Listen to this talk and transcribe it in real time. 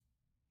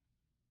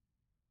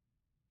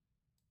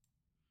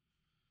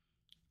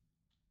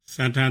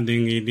Sata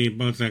Dingiti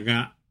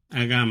Bosaka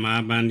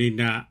Agama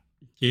Bandita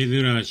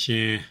Jesura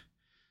Shin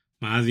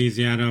Mazi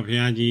Siaro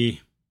Piaji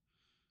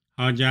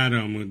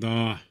Hojaro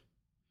Mudo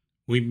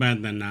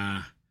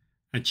Wibadana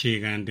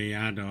Achigan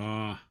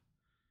Deado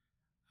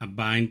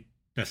Abain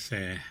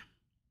Tase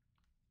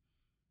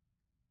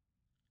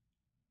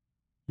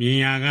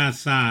Miyaga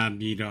Sa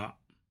Bido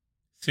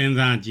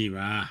Senza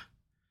Jiva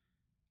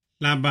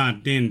Laba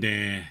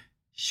Dinde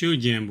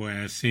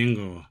Shujinbwe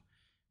Single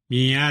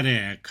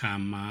Miyade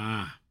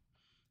Kama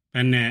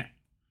Bene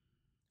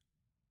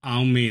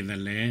Aumi the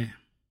Le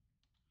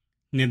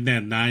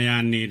Nidde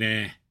Daya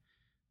Nide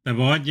the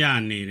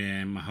Boja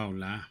Nide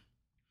Mahola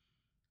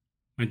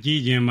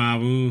Majijin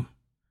Babu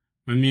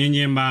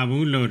Maminjin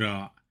Babu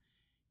Lodo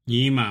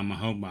Yima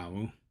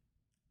Mahobabu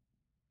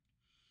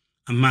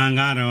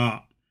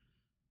Amangaro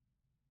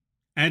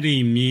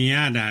Eddie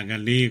Miyada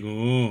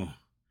Galego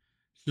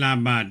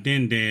Laba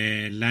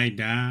Dinde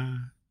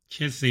Laida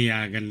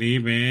Chesia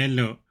Galebe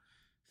Lo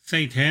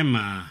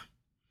Saitema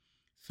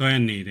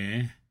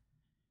Swanide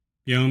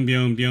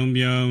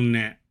Byong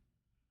net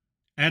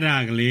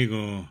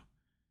Edaglego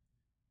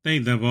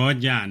Take the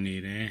Boja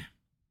nide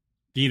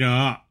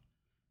Pido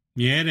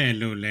Miere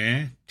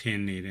Lule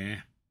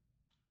Tinide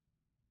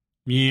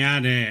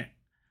Miade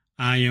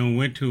Ayon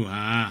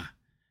Wetuha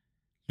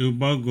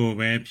Lubogo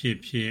Be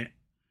Pip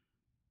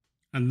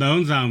and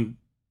those on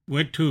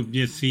Wetu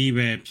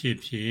Bisibe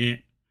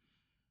Pip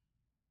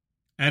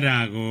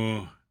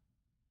Edago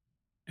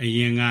A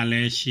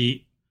Yingale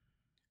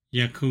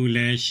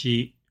Yakule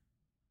she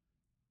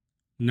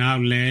now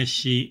le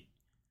she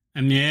a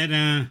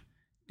miera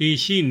di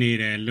she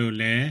needed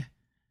lule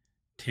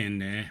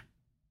tende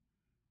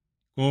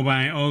go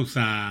by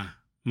osa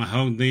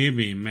maho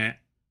debi met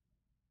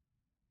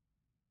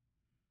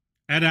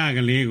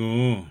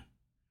Adagalego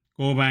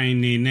go by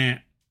ni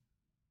net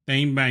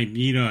thing by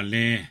beetle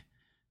le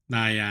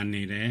daya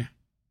nide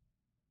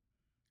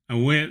a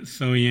wet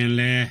so yen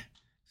le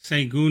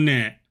say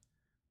goonet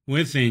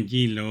within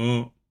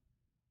gilo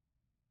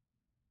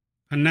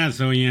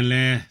Panaso yen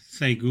le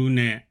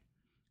Saigune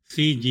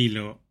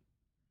Sigilo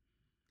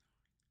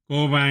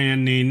Go by a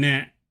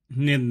nene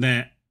knit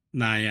that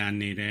Daya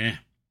nide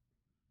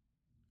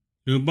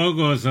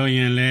Lubogo so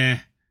yen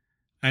le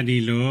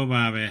Adilo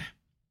Babe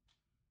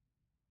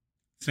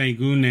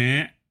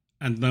Saigune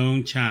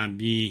Adon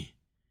Chabi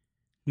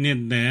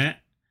knit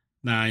that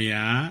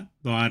Daya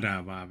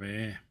Dwada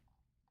Babe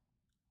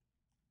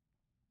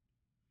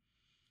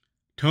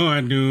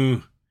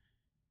Toadu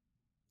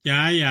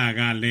Jaya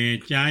Gale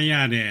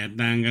Jaya de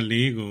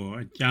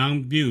Dangalego,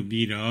 Jang Bu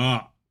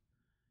Bido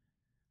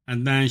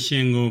Adan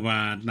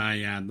Shingoba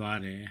Daya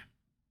Dware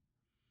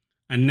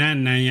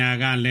Ananaya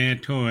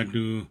Gale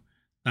Toadu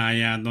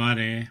Daya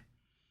Dware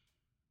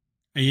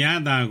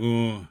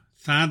Ayadago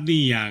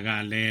Sadiya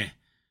Gale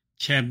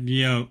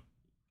Chebio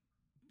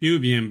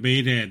Bubian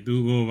Bede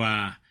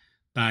Dugova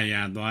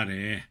Daya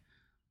Dware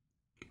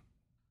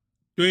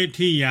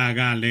Twiti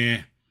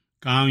Yagale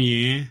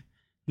Gangyin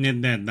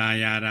Nidda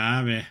Daya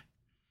Rabe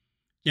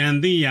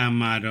Yandiya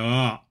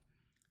Mado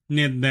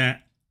Nidda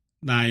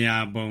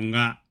Daya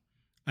Bonga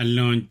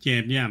Alon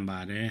Chebian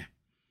Bade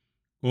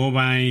Go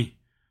by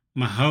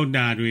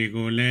Mahoda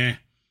Rigole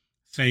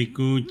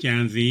Saiku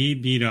Janzi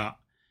Bido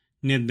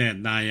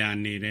Nidda Daya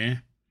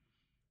Nide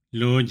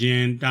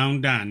Lojin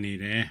Downda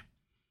Nide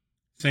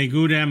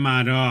Saigude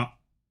Mado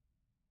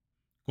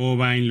Go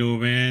by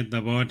Lobe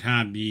the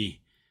Bota Bi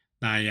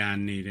Daya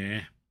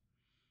Nide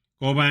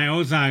Go by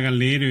Osaga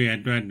Lady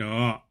at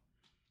Dredo,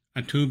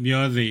 a two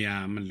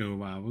Biozia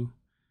Malubabu,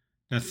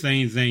 the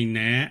same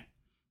Zaynet,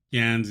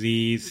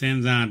 Janzi,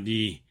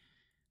 Senzabi,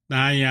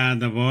 Daya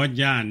the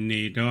Boja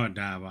Nido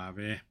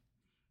Dababe.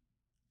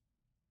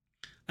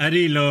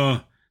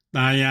 Adilo,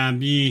 Daya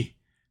Bi,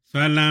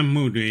 Swalam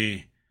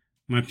Mudwe,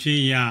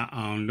 Mapia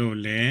on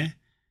Lole,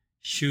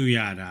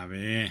 Shuya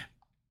Dabe.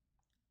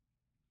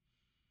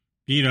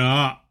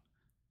 Biro,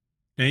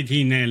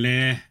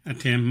 Datinele,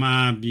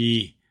 Atema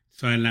Bi.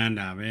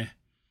 Soilanda be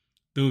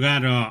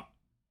Tugado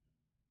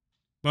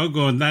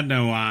Bogo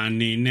Dadawa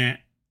ni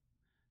net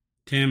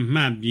Tim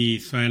Mabbi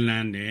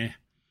Soilande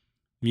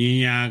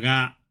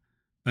Miyaga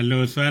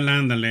Balo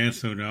Soiland the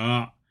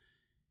Lesudo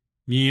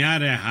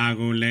Miyade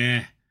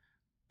Hagule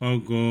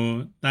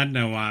Bogo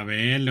Dadawa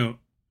Belo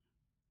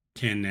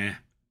Tene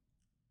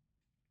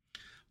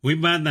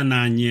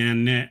Wibadana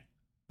Nyan net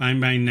by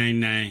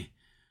 99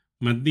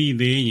 Madi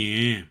de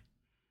yen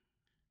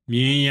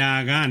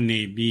Miyaga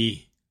ne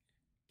bi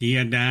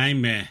Dia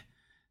Dime,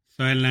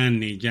 Soilan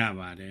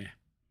Nijabade,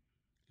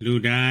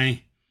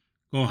 Ludai,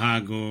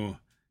 Gohago,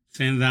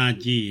 Senza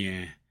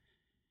Jien,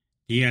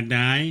 Dia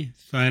Dai,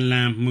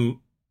 Soilan Mu,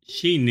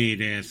 she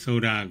needed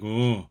Soda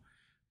Go,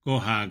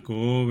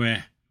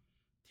 Gohago,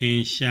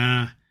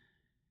 Tinsha,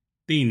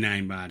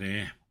 Dinai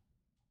Bade.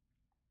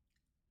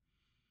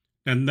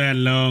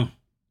 Tadelo,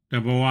 the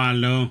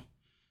Boalo,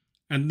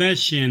 and that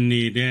she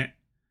needed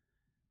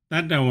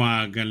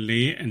Tadawa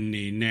Gale and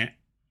Nene.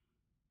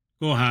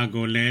 Go ha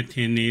go le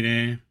tin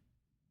needed.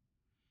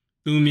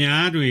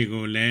 Tumia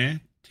go le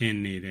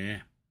tin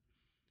needed.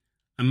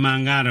 အမှ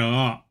န်က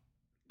တော့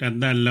တစ်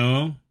သက်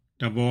လုံး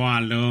တစ်ဘဝ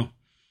လုံး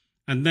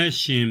အသက်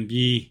ရှင်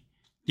ပြီး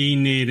တည်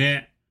နေတဲ့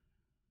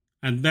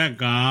အသက်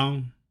ကောင်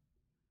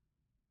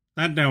တ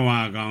တ္တဝါ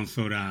ကောင်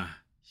ဆိုတာ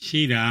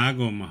ရှိတာ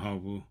ကိုမဟု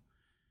တ်ဘူး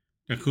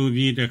တစ်ခု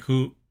ပြီးတစ်ခု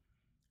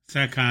ဆ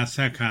က်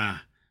ခါ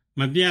မ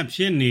ပြတ်ဖြ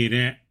စ်နေ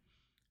တဲ့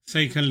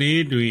စိတ်က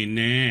လေးတွေ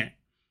နဲ့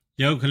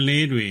ရုပ်က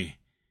လေးတွေ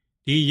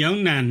ဒီယုံ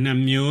နာနှစ်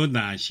မျိုး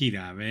သာရှိ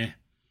တာပဲ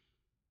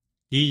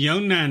ဒီယုံ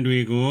နာတွေ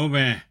ကို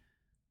ပဲ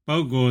ပု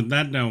ဂ္ဂိုလ်တ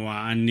attva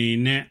အနေ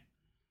နဲ့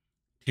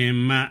ထင်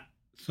မှတ်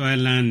ဆွဲ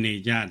လန်းနေ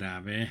ကြတာ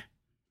ပဲ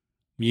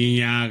မြင်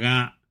ရာက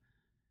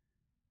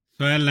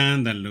ဆွဲလန်း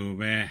တယ်လို့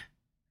ပဲ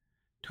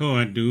ထို့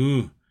အတူ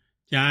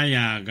ကြား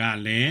ရာက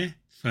လည်း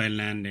ဆွဲလ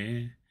န်းတယ်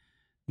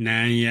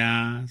နားရာ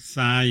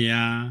စား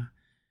ရာ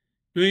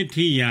တွေး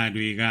ထိရာ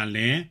တွေကလ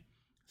ည်း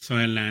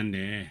ဆွဲလန်းတ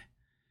ယ်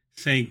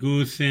စိတ်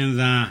ကူးစဉ်း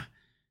စား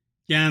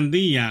ကြံ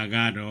သိရာက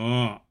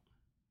တော့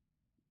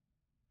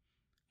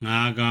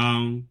ငါကော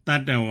င်တ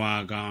တ္တဝါ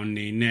ကောင်အ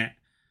နေနဲ့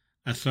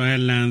အဆွဲ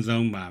လန်း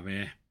ဆုံးပါပဲ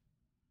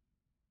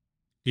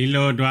ဒီ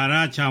လိုဓာရ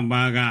6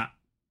ပါးက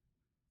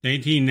ဒိ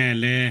ဋ္ဌိနဲ့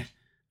လည်း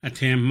အထ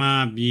င်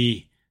မှားပြီး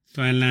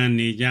ဆွဲလန်း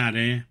နေကြတ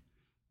ယ်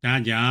ဒါ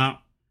ကြောင့်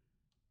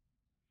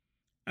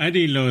အဲ့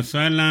ဒီလို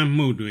ဆွဲလန်း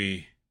မှုတွေ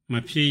မ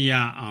ဖြစ်ရ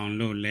အောင်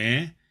လို့လ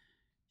ည်း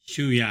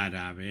ရှုရ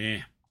တာပဲ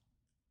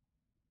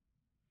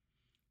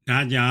ဒါ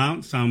ကြောင့်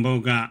ဆောင်ဘု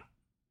တ်က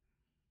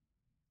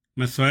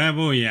မဆွဲ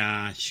ဖို့ရာ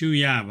ရှု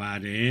ရပါ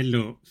တယ်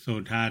လို့ဆို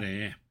ထားတ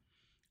ယ်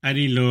အဲ့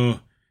ဒီလို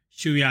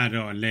ရှုရ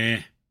တော့လဲ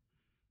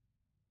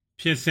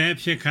ဖြစ်စေ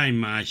ဖြစ်ခိုက်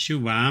မှာရှု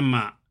ပါ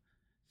မှ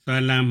ဆွဲ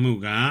လန်းမှု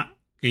က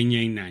ကိန်း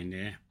ငိမ့်နိုင်တ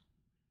ယ်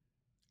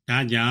ဒါ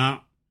ကြောင့်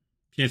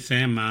ဖြစ်စေ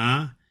မှာ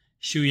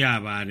ရှုရ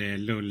ပါတယ်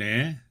လို့လ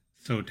ည်း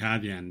ဆိုထား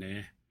ပြန်တ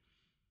ယ်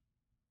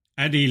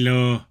အဲ့ဒီ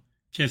လို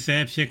ဖြစ်စေ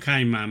ဖြစ်ခို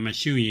က်မှာမ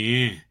ရှုရ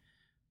င်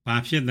ဘာ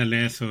ဖြစ်တယ်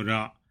လဲဆို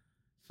တော့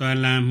ဆွဲ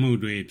လန်းမှု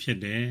တွေဖြစ်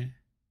တယ်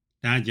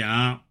ဒါကြော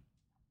င့်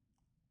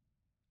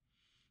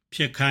ဖြ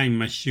စ်ခိုက်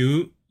မရှု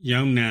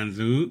ရောက်နံ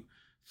စု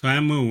ဆွဲ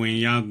မှုဝင်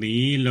ရောက်သ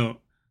ည်လို့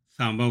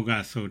ဆောင်ဘုတ်က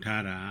ဆို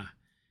ထားတာ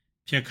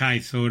ဖြစ်ခို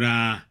က်ဆိုတာ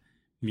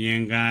မြ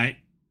င်ခိုက်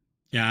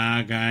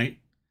ကြားခိုက်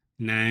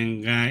နား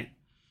ခိုက်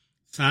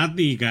စား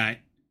သိခိုက်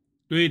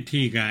တွေး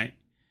ထိခိုက်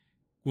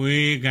ကို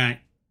ယ်ခိုက်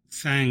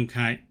ဆန်း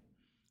ခိုက်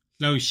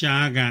လှုပ်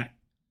ရှားခိုက်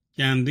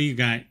ကြံသိ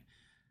ခိုက်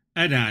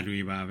အဲ့ဓာတွေ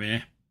ပါပဲ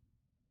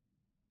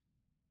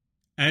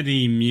အဲ့ဒီ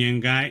မြင်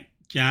ခိုက်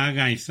ကြား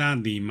ခိုက်စ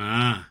သည်မှာ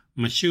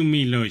မရှု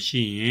မိလို့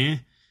ရှိရင်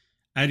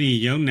အဲ့ဒီ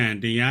ယုံနံ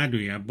တရား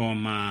တွေအပေါ်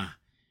မှာ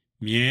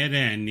မြဲ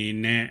တဲ့အနေ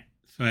နဲ့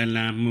ဆွဲလ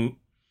န်းမှု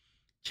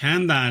ချ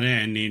မ်းသာတဲ့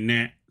အနေ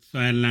နဲ့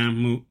ဆွဲလန်း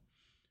မှု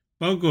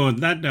ပုဂ္ဂိုလ်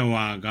တ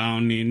attva ကောင်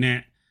အနေနဲ့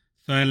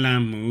ဆွဲလ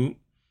န်းမှု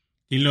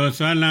ဒီလို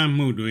ဆွဲလန်း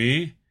မှုတွေ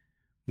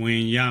ဝ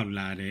င်ရောက်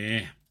လာတယ်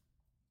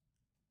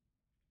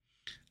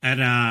အဲ့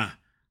ဒါ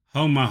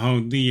ဟုတ်မဟု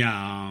တ်သိရ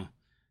အောင်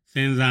စ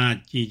ဉ်းစား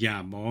ကြည့်ကြ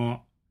ပေါ့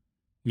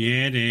မြဲ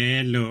တ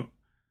ယ်လို့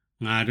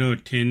ငါတို့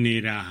ထင်နေ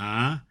တာဟာ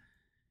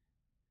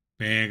ဘ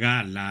ယ်က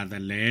လာသ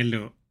လဲ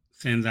လို့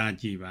စဉ်းစား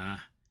ကြည့်ပါ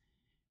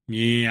မြ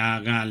င်ရာ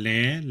ကလ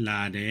ည်း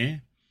လာတယ်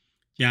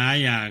ကြား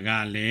ရာက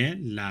လည်း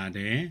လာတ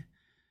ယ်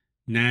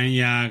နား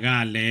ရာက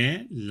လည်း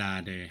လာ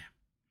တယ်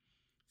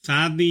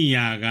စားသိ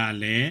ရာက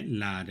လည်း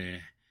လာတယ်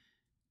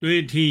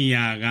တွေးထိ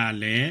ရာက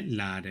လည်း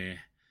လာတယ်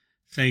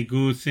စိတ်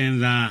ကူးစဉ်း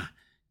စား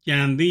ကြံ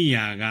သိ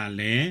ရာက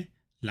လည်း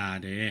လာ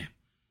တယ်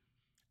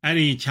အဲ့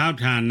ဒီ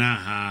6ဌာန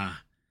ဟာ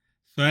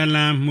ဆွဲလ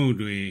န်းမှု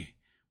တွေ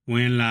ဝ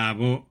င်လာ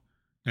ဖို့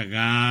တ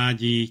ကား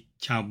ကြီး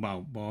6ပေါ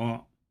က်ပေါ့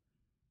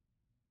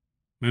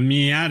မမြ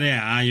င်ရတဲ့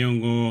အာယုံ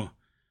ကို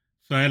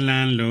ဆွဲလ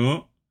န်းလို့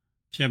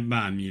ဖြစ်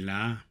ပါမည်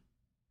လား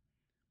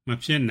မ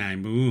ဖြစ်နိုင်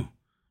ဘူး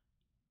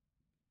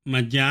မ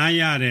ကြား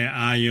ရတဲ့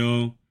အာယုံ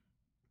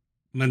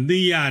မသိ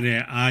ရ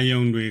တဲ့အာ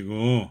ယုံတွေ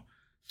ကို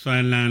ဆွဲ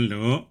လန်း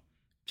လို့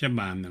ဖြစ်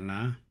ပါမ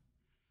လား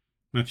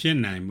မဖြစ်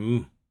နိုင်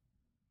ဘူး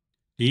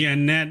ဒီအ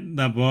နက်သ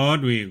ဘော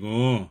တွေ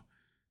ကို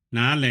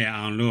နားလည်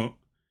အောင်လို့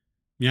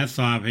မြတ်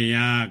စွာဘု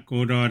ရား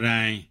ကိုယ်တော်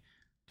တိုင်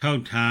ထု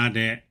တ်ထား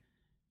တဲ့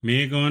မေ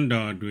ခွန်း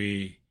တော်တွေ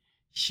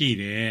ရှိ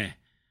တယ်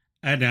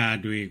အဲ့ဓာ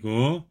တွေ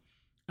ကို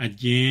အ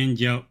ကျဉ်း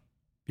ချုပ်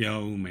ပြော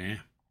ဦးမယ်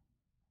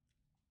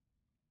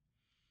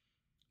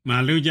မာ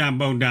လုကျ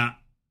ဗုဒ္ဓ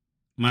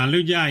မာလု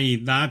ကျ၏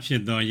သားဖြ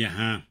စ်သောယဟ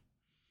န်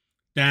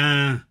တန်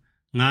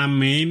ငါ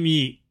မေးမိ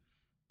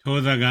ထို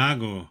စကား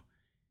ကို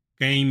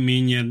ကိမ္မိ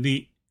ညတိ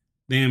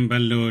သင်ဘ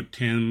လို့ထ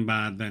င်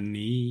ပါသန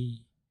ည်း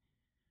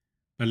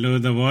ဘလို့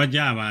သဘောကျ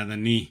ပါသ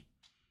နည်း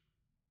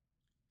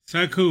သ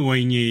က္ခုဝိ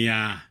ညေယ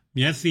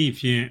မျက်စိ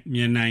ဖြင့်မြ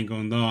င်နိုင်ကု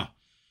န်သော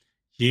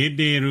ရေ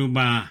တေရူ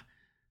ပါ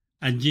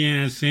အကျဉ်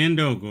အစင်း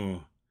တို့ကို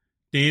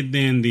တေသ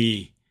င်သည်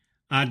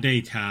အဋိ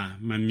ဋ္ဌာ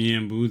မမြ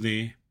င်ဘူး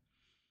သေး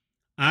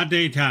အ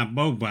ဋိဋ္ဌ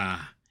ပုပ္ပါ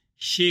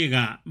ရှေ့က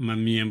မ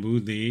မြင်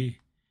ဘူးသေး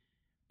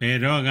ဘယ်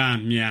တော့က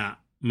မျှ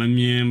မ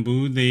မြင်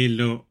ဘူးသေး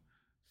လို့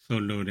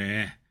ဆိုလိုတ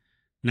ယ်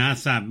နာ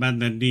သပ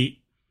တ္တိ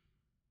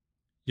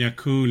ယ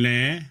ခုလ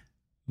ည်း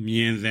မြ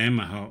င်စဲမ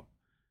ဟုတ်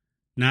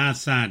နာ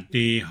သ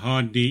တေ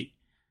ဟောတိ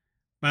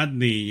ပတ္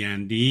တိယံ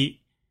တိ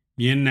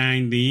မြင်နို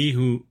င်သည်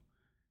ဟု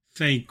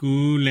စိတ်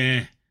ကူးလဲ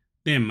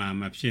သင့်မှာ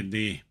မဖြစ်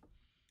သေး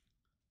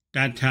တ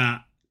ထ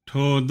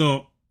ထို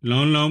သို့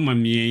လုံးလုံးမ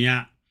မြင်ရ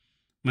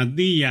မ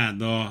သိရ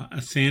သော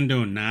အစင်း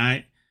တို့၌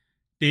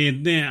တေ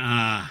သင့်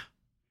အား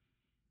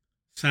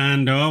သံ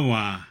တော်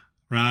ဝါ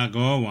ရာ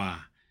ဂောဝါ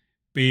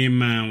ပေ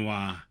မန်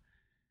ဝါ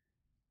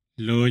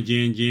လိုခြ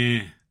င်းချင်း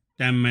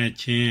တမတ်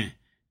ချင်း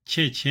ချ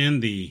စ်ချင်း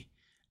သည်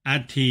အ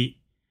ဋ္ဌိ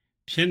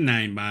ဖြစ်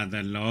နိုင်ပါသ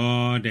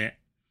လောတဲ့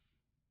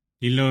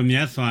ဒီလိုမြ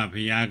တ်စွာ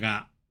ဘုရားက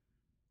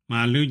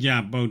မာလုကျ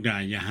ပုဒ္ဒ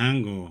ယဟန်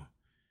ကို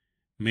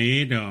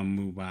မေးတော်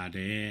မူပါတ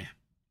ယ်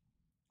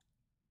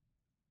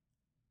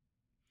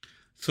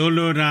ဆို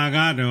လိုတာက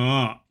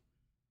တော့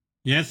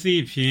မျက်စိ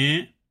ဖြင့်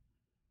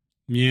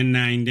မြင်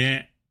နိုင်တဲ့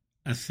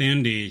အစင်း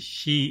တွေ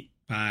ရှိ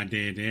ပါတ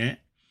ယ်တဲ့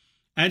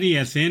အဲ့ဒီ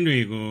အစင်းတွေ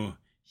ကို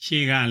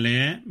ရှေ့ကလ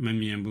ည်းမ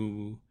မြင်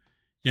ဘူး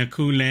ယ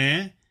ခုလ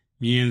ည်း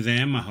မြင်စဲ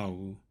မဟုတ်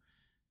ဘူး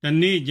တ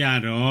နေ့ကျ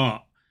တော့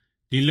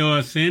ဒီလို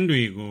အစင်း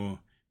တွေကို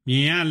မြ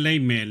င်ရလိ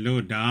မ့်မယ်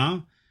လို့တောင်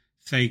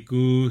စိတ်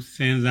ကူးစ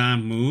ဉ်းစား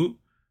မှု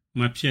မ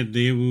ဖြစ်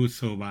သေးဘူး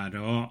ဆိုပါ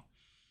တော့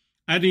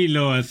အဲ့ဒီ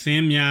လိုအစ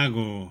င်းများ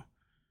ကို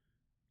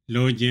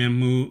လိုချင်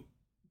မှု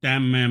တ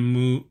မ်းမှတ်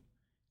မှု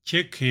ချ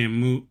စ်ခင်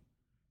မှု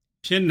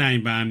ဖြစ်နို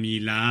င်ပါမ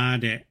ည်လား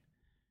တဲ့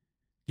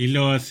ဒီ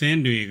လိုအစင်း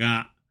တွေက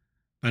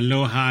ဘ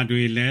လို့ဟာ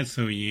တွေလဲ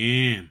ဆိုရ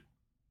င်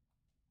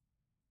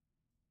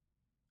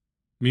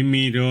မိ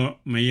မိတို့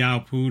မရော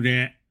က်ဖူး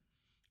တဲ့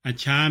အ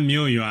ခြား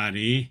မြို့ရွာ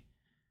တွေ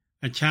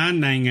အခြား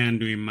နိုင်ငံ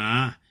တွေမှာ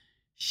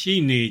ရှိ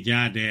နေကြ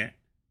တဲ့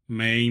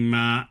မိန်းမ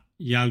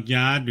ယော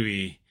က်ျားတွေ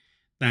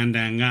တန်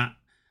က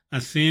အ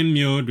စင်း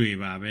မျိုးတွေ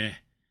ပါပဲ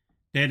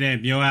တဲ့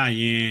ပြောရ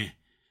ရင်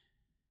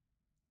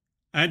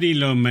အဲ့ဒီ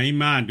လိုမိန်း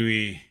မတွေ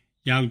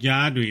ယော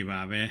က်ျားတွေ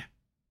ပါပဲ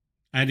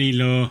အဲ့ဒီ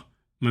လို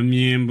မမြ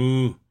င်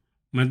ဘူး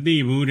မသိ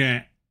ဘူးတဲ့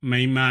မိ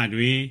န်းမ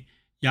တွေ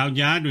ယော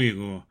က်ျားတွေ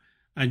ကို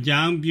အ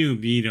ကြောင်းပြု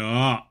ပြီး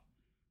တော့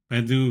ဘ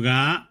ယ်သူက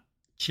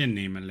ချစ်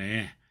နေမလဲ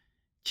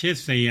ချစ်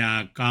စရာ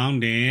ကောင်း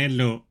တယ်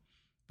လို့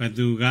ဘယ်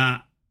သူက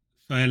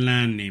ဆွဲလ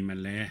န်းနေမ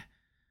လဲ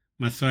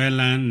မဆွဲ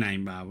လန်းနို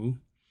င်ပါဘူး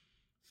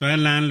ဆွဲ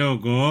လန်းလို့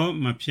ကို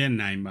မဖြစ်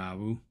နိုင်ပါ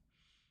ဘူး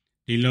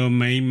ဒီလို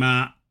မိန်းမ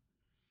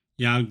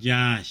ယော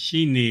က်ျားရှိ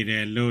နေတ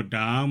ယ်လို့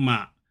တောင်မှ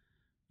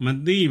မ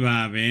သိပါ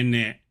ပဲ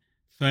နဲ့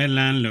ဆွဲလ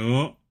န်း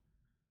လို့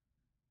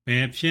ဘ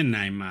ယ်ဖြစ်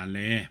နိုင်မှာ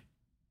လဲ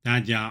ဒါ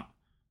ကြောင့်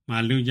မာ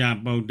လုကျ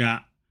ပုဒ္ဒ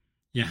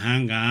ယဟ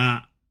န်က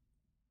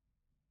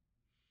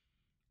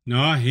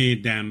နောဟေ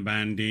တံဗ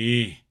န္တိ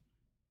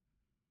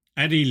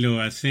အဲ့ဒီလို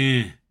အစ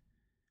င်း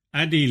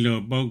အဲ့ဒီလို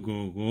ပုဂ္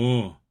ဂိုလ်ကို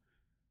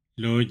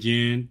လိုခြ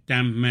င်းတ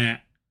မ်းမှတ်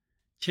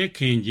ချစ်ခ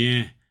င်ခြ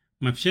င်း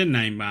မဖြစ်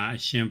နိုင်ပါအ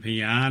ရှင်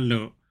ဖျား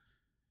လို့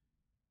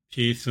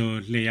ဖြေဆို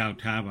လျှောက်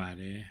ထားပါ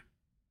တယ်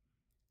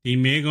ဒီ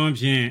မေခွန်း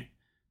ဖြင့်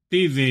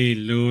သိစေ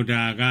လို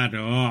တာက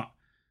တော့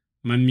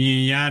မမြ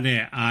င်ရ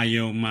တဲ့အာ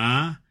ယုံမှာ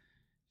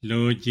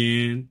လိုခြ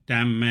င်းတ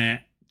မ်းမှတ်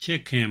ချ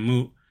စ်ခင်မှု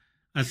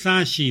အစ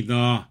ရှိ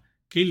သော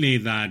ကိလေ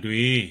သာ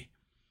တွေ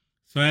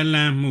ဆွဲလ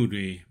န်းမှု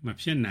တွေမ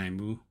ဖြစ်နိုင်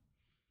ဘူး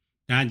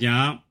ဒါ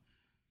ကြောင့်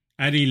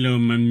အဲ့ဒီလို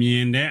မမြ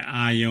င်တဲ့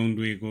အာယုံ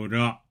တွေကို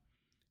တော့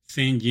စ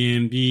င်ကြင်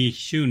ပြီး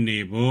ရှုနေ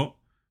ဖို့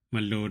မ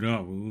လို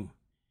တော့ဘူး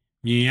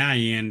မြင်ရ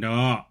ရင်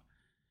တော့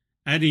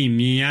အဲ့ဒီ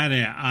မြင်ရ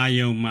တဲ့အာ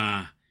ယုံမှာ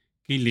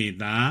ကိလေ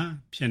သာ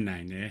ဖြစ်နို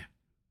င်တယ်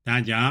ဒါ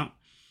ကြောင့်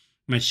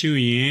မရှု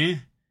ရင်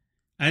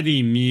အဲ့ဒီ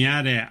မြင်ရ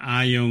တဲ့အာ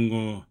ယုံ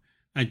ကို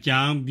အ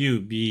ကြောင်းပြု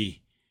ပြီး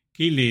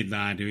ကိလေ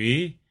သာတွေ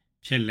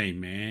ဖြစ်လိမ့်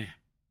မယ်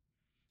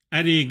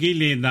အဲ့ဒီကိ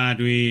လေသာ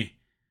တွေ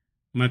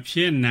မဖြ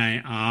စ်နိုင်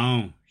အော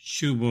င်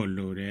ရှုဖို့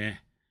လိုတယ်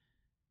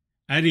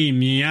အဲ့ဒီ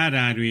မြင်ရ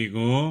တာတွေ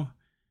ကို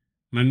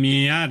မမြ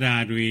င်ရတာ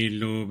တွေ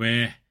လိုပဲ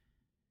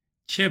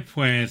ချစ်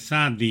ဖွယ်စ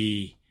သည်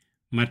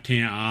မထ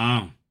င်အော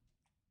င်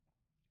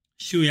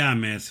ရှုရ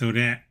မယ်ဆို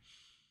တဲ့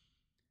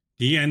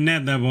ဒီအန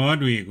က်သဘော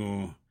တွေ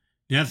ကို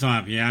မြတ်စွာ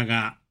ဘုရားက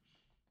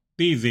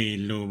သိစေ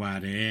လိုပါ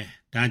တယ်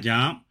ဒါ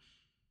ကြောင့်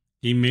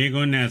ဒီမေ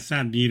ခွန်းနဲ့ဆ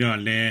က်ပြီး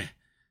တော့လဲ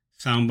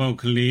ဆောင်ပုဒ်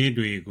ကလေး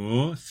တွေ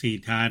ကိုစီ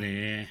ထားတ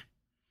ယ်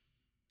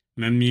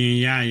မမြင်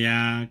ရရာ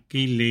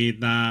ကိလေ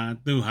သာ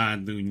သူဟာ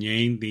သူငြိ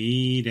မ်းသ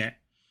ည်တဲ့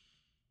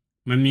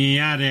မမြင်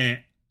ရတဲ့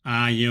အာ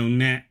ယုံ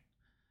နဲ့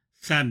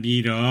ဆက်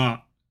ပြီးတော့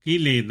ကိ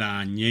လေသာ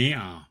ငြိမ်း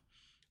အောင်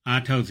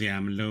အားထုတ်เสีย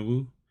မလို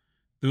ဘူး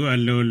သူအ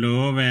လို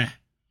လိုပဲ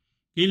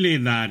ကိလေ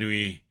သာ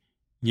တွေ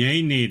ငြိ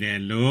မ်းနေတ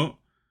ယ်လို့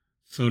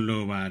ဆို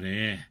လိုပါတ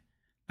ယ်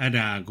အဲ့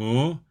ဒါ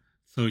ကို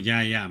ဆိုကြ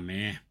ရမ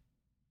ယ်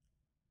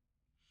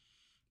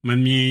မ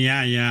မြင်ရ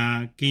ရာ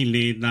ကိ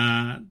လေသာ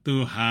သူ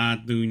ဟာ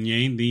သူငြိ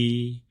မ်းသည်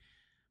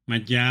မ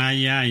ကြား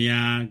ရ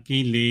ရာကိ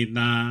လေ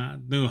သာ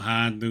သူဟာ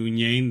သူ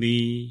ငြိမ်းသ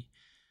ည်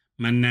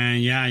မနံ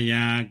ရ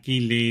ရာကိ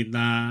လေ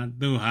သာ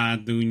သူဟာ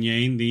သူငြိ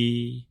မ်းသ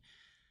ည်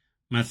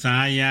မ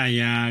စားရ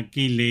ရာ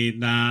ကိလေ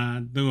သာ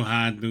သူ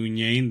ဟာသူ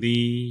ငြိမ်းသ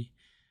ည်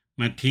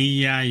မထီ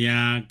ရရာ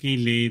ကိ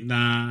လေ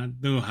သာ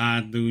သူဟာ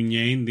သူ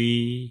ငြိမ်းသ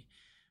ည်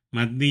မ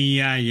တိ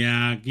ယရာ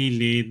ကိ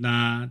လေသာ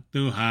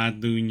သူဟာ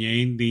သူငြိ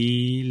မ်းသ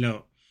ည်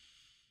လို့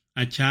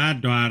အခြား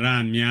द्वार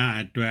များ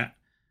အတွက်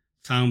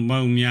ဆောင်ပု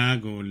ဒ်များ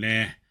ကိုလ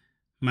ည်း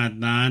မှတ်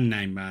သား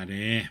နိုင်ပါတ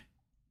ယ်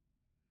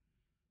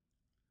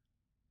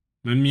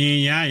မမြင်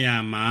ရရာ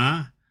မှာ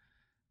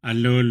အ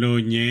လိုလို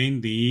ငြိမ်း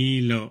သည်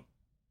လို့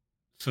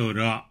ဆို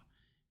တော့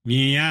မြ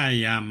င်ရ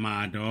ရာမှာ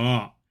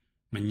တော့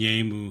မငြိ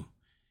မ်းဘူး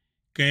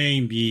ကိ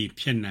န်းပြီး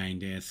ဖြစ်နိုင်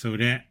တယ်ဆို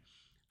တဲ့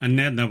အ내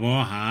သ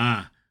ဘောဟာ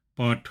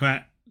ပေါ်ထွ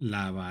က်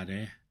လာပါတ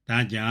ယ်ဒါ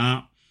ကြောင့်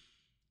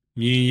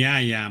မြင်ရ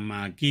ရာ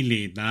မှာကိ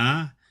လေသာ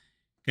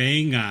ကိ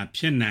န်းက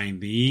ဖြစ်နိုင်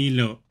သည်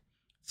လို့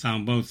ဆော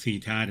င်ပုဒ်စီ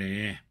ထားတ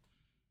ယ်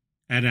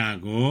အဲ့ဒါ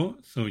ကို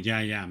ဆိုကြ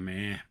ရမ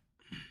ယ်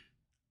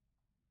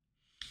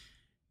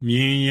မြ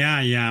င်ရ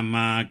ရာ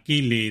မှာကိ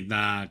လေ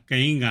သာကိ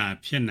န်းက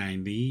ဖြစ်နိုင်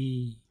သည်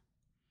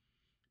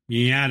မြ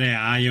င်ရတဲ့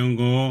အာယုံ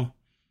ကို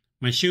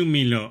မရှု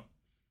မိလို့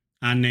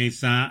အနိစ္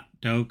စ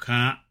ဒုက္ခ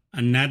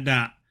အနတ္တ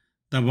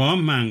သဘော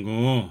မှန်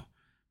ကို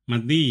မ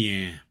သိရ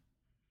င်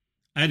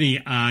အဲ့ဒီ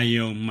အာ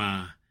ယုံမှာ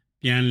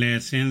ပြန်လည်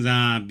စဉ်း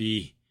စား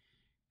ပြီး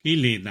ကိ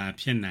လေသာ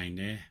ဖြစ်နိုင်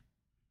တယ်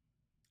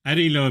အဲ့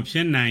ဒီလိုဖြ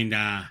စ်နိုင်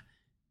တာ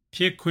ဖြ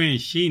စ်ခွင့်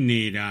ရှိ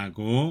နေတာ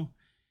ကို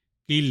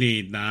ကိလေ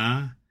သာ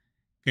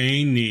ကိ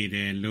န်းနေတ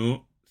ယ်လို့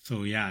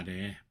ဆိုရတ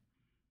ယ်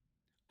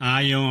အာ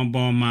ယုံအ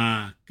ပေါ်မှာ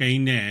ကိ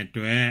န်းတဲ့အ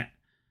တွက်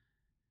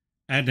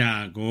အဲ့ဒါ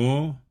ကို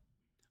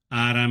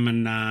အာရမ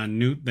ဏ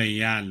နုတ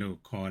ယလို့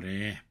ခေါ်တ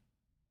ယ်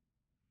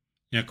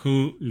ယခု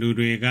လူ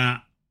တွေက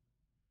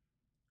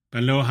ဘ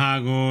လို့ဟာ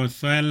ကို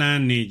ဆွဲလ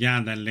န်းနေကြ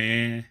သလဲ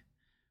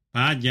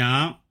ဘာကြော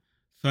င့်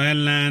ဆွဲ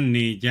လန်း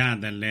နေကြ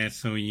သလဲ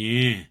ဆိုရ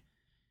င်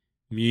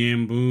မြင်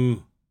ဘူး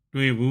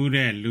တွေ့ဘူး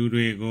တဲ့လူ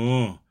တွေ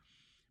ကို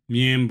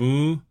မြင်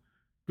ဘူး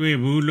တွေ့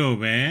ဘူးလို့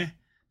ပဲ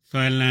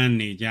ဆွဲလန်း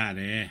နေကြ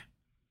တယ်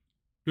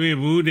တွေ့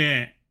ဘူးတဲ့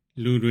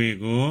လူတွေ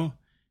ကို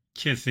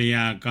ချစ်စ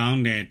ရာကောင်း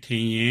တယ်ထ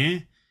င်ရင်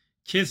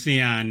ချစ်စ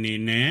ရာအနေ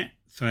နဲ့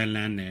ဆွဲလ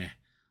န်းတယ်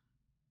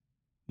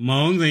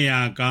မုန်းစရာ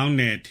ကောင်း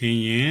တယ်ထင်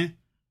ရင်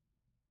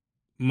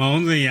မု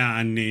န်းစရာ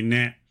အနေ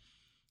နဲ့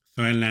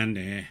ဆွဲလန်းတ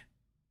ယ်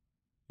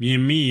မြ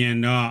င်မိရင်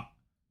တော့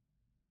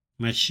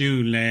မရှု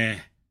လဲ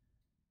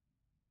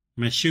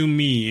မရှု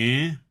မိရ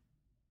င်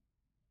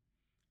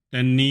တ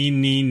နည်း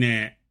နည်း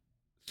နဲ့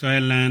ဆွဲ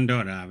လန်း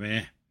တော့တာပဲ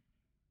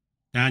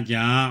ဒါ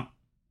ကြောင့်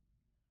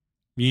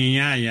မြင်ရ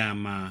ရာ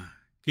မှာ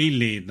ကိ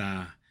လေသာ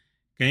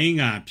ကိန်း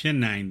ကဖြစ်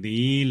နိုင်သ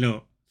ည်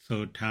လို့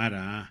ဆိုထား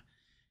တာ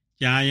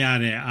ကြားရ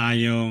တဲ့အာ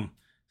ယုံ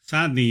စ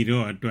သည်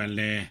တို့အတွက်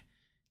လဲ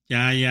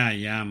ကြားရ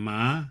ရာ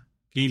မှာ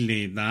ကိ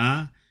လေသာ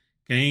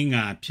ကိန်းက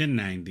ဖြစ်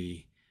နိုင်သည်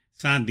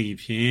စသည်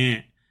ဖြင့်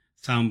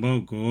ဆောင်ပု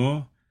ဒ်ကို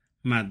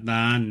မှတ်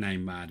သားနို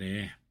င်ပါတ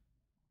ယ်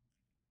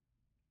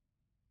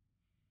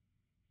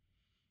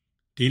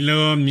ဒီ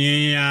လိုမြ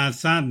င်ရာ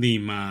စသ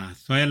ည်မှာ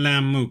ဆွဲလ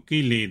န်းမှုကိ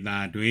လေသာ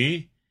တွေ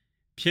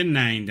ဖြစ်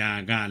နိုင်တာ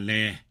ကလ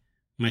ည်း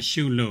မ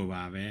ရှုလို့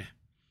ပါပဲ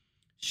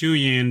ရှု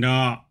ရင်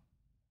တော့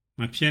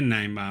မဖြစ်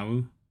နိုင်ပါ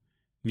ဘူး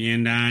မြ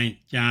င်တိုင်း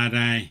ကြား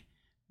တိုင်း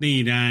သိ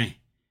တိုင်း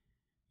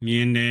မြ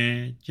င်တယ်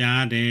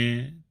ကြားတယ်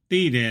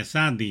သိတယ်စ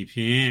သည်ဖြ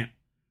င့်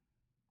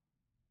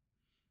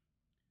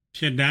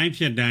ဖြစ်တိုင်း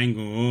ဖြစ်တိုင်း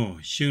ကို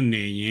ရှု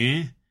နေရင်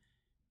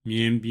မြ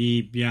င်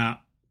ပြီးပြောက်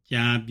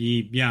ကြား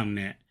ပြီးပြောက်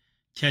နဲ့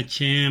ချက်ချ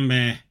င်း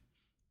ပဲ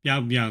ပျော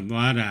က်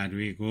သွားတာ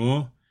တွေကို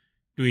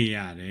တွေ့ရ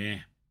တယ်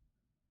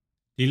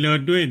ဒီလို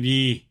တွေ့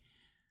ပြီး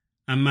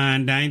အမှန်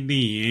တိုင်း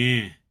သိရ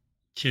င်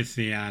ချစ်စ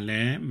ရာလ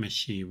ည်းမ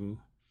ရှိဘူး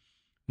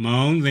မု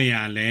န်းစ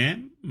ရာလည်း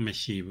မ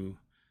ရှိဘူး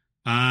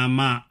ဘာ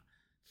မှ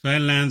ဆွဲ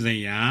လန်းစ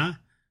ရာ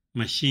မ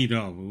ရှိ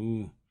တော့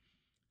ဘူး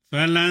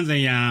ဆွဲလန်းစ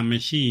ရာမ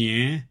ရှိရ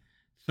င်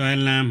ဆွဲ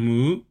လန်း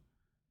မှု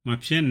မ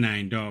ဖြစ်နို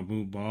င်တော့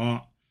ဘူးပေါ့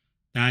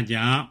ဒါ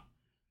ကြောင့်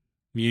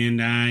မြင်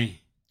တိုင်း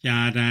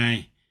ကြားတိုင်း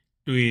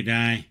တွေ့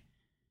တိုင်း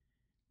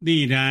သိ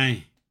တိုင်း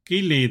ကိ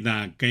လေသာ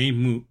ကိန်း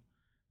မှု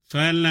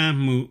ဆွဲလန်း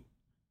မှု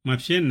မ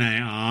ဖြစ်နို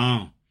င်အော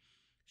င်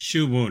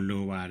ရှုဖို့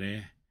လိုပါတ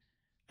ယ်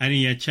အဲ့ဒီ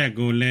အချက်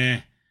ကိုလည်း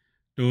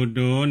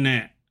တိုး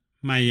နဲ့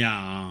မှတ်ရ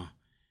အောင်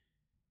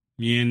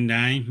မြင်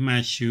တိုင်းမှ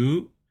တ်ရှု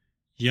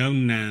ယုံ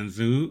နံ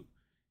စု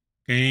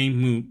ကိန်း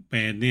မှုပ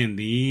ယ်သင့်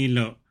သည်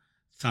လို့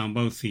ဆောင်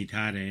ပုဒ်စီ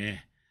ထားတယ်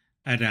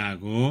အဲ့ဒါ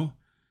ကို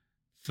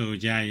ဆို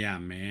ကြရ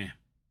မယ်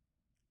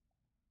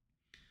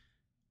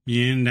မြ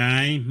င်တို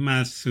င်းမှ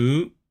တ်စု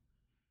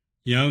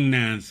ယုံ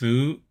နံစု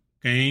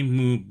ကိန်း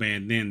မှုပယ်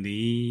သင့်သ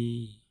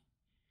ည်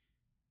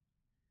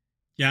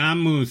ကြား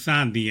မှုစ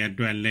သည်အ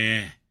တွက်လဲ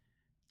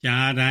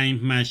ကြားတိုင်း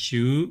မှတ်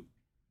ရှု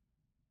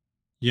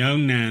ယုံ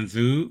နံ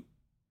စု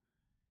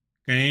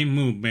ကိန်း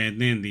မှုပယ်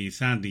သင့်သည်စ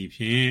သည်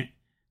ဖြင့်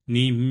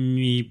နိ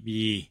မိ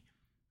ပြီး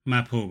မှ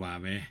တ်ဖို့ပါ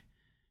ပဲ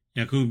ယ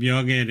ခု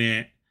ပြောခဲ့တဲ့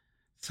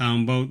ဆော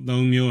င်ပုဒ်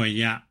၃မျိုးအ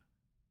ရ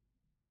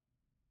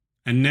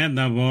အ내သ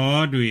ဘော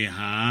တွေ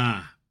ဟာ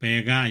ဘ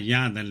ယ်ကရ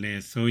တယ်လဲ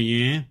ဆိုရ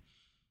င်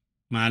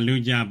မာလု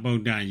ကျဗု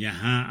ဒ္ဓယ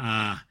ဟန်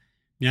အား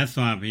မြတ်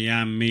စွာဘု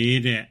ရားမေး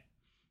တဲ့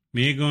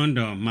မေးခွန်း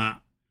တော်မှ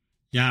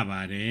ရ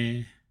ပါတယ်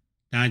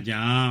ဒါ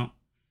ကြောင့်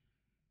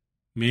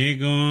မေး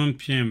ခွန်း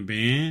ဖြင့်ပ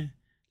င်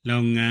လု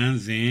ပ်ငန်း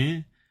စဉ်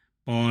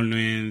ပေါ်လွ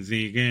င်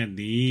စေခဲ့သ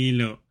ည်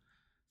လို့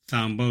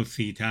ဆောင်ပုဒ်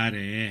စီထားတ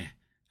ယ်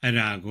အဲ့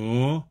ဒါ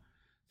ကို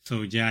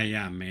ဆိုကြရ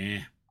မယ်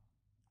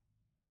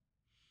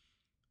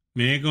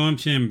မေးခွန်း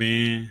ဖြင့်ပ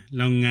င်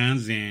လုပ်ငန်း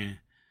စဉ်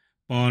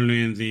ပေါ်လွ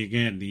င်စေ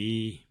ခဲ့သ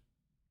ည်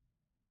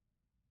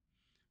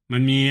မ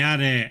မြင်ရ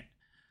တဲ့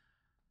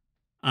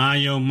အာ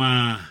ယုံမှာ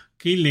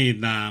ကိလေ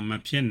သာမ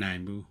ဖြစ်နို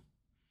င်ဘူး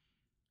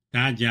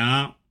ဒါကြော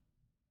င့်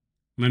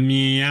မမြ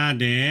င်ရ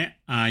တဲ့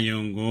အာ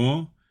ယုံကို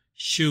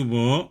ရှု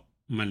ဖို့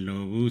မ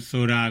လိုဘူး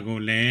ဆိုတာကို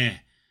လည်း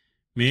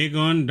မေ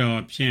ကွန်း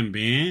တော်ဖြင့်ပ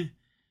င်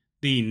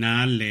သိနာ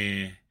လည်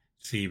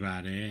စေပါ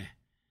တယ်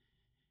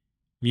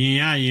မြင်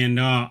ရရင်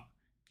တော့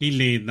ကိ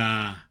လေသာ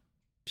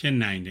ဖြစ်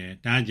နိုင်တယ်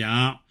ဒါကြော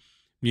င့်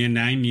မြင်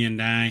တိုင်း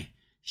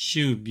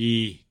ရှု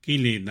ပြီးကိ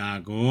လေသာ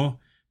ကို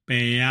ပ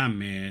ယ်ရ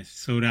မယ်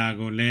ဆိုတာ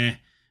ကိုလည်း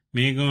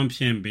မေကွန်းဖြ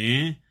င့်ပင်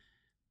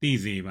သိ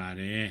စေပါ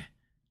တယ်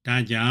ဒါ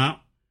ကြောင့်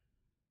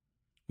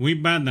ဝိ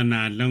ပဿ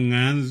နာလုပ်င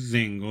န်းစ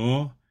ဉ်ကို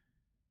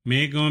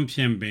မေကွန်းဖြ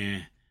င့်ပင်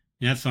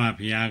မြတ်စွာ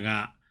ဘုရားက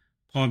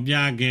ဖော်ပြ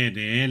ခဲ့တ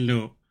ယ်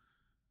လို့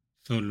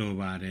ဆိုလို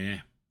ပါတယ်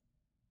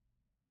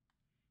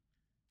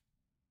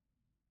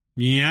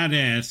မြင်ရ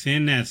တဲ့အစ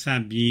င်းနဲ့ဆ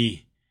က်ပြီး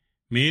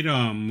မေး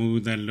တော်မူ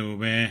သလို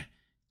ပဲ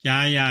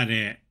ကြားရ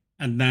တဲ့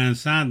အတန်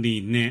စသ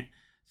ည်နှင့်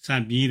ဆ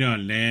က်ပြီး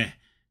တော့လဲ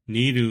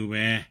ဤသူ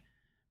ပဲ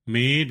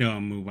မေး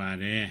တော်မူပါ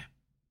တယ်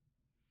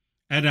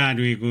အဲ့ဓာ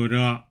တွေကို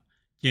တော့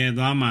ကျဲ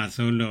သွားမှာ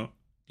ဆိုလို့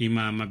ဒီ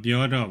မှာမ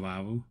ပြောတော့ပါ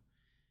ဘူး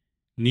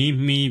နီး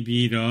မိ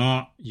ပြီးတော့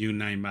ယူ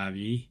နိုင်ပါ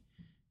ပြီ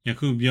ယ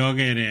ခုပြော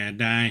ခဲ့တဲ့အ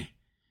တိုင်း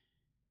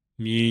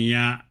မြင်ရ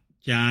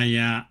ကြားရ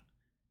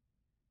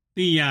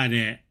သိရ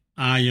တဲ့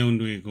အာယုံ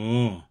တွေ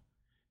ကို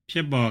ဖြ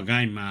စ်ပေါ်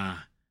ခိုက်မှာ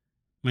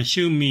မ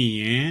ရှုမိ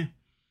ရင်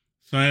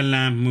ဆွဲလ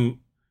န်းမှု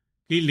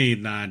ကိလေ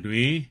သာ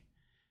တွေ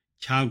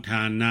6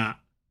ဌာန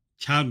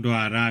6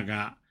ဓာရက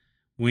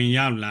ဝင်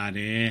ရောက်လာ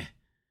တယ်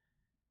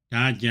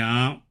ဒါကြော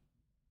င့်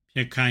ဖြ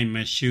စ်ခိုက်မ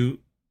ရှု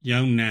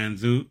ယုံနံ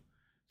စု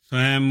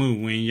ဆွဲမှု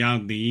ဝင်ရော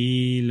က်သ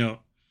ည်လို့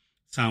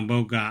ဆောင်ပု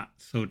ဒ်က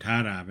ဆို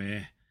ထားတာပဲ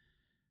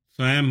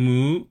ဆွဲ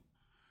မှု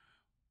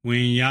ဝ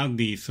င်ရောက်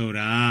သည်ဆို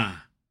တာ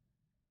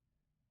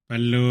ဘ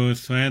လို့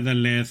ဆွဲသ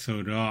လဲ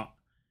ဆိုတော့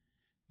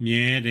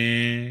မြဲတ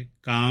ယ်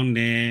ကောင်းတ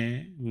ယ်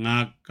ငါ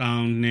ကော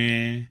င်းတ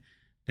ယ်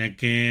တ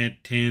ကယ်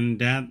ထင်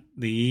တတ်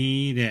သ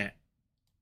ည်တဲ့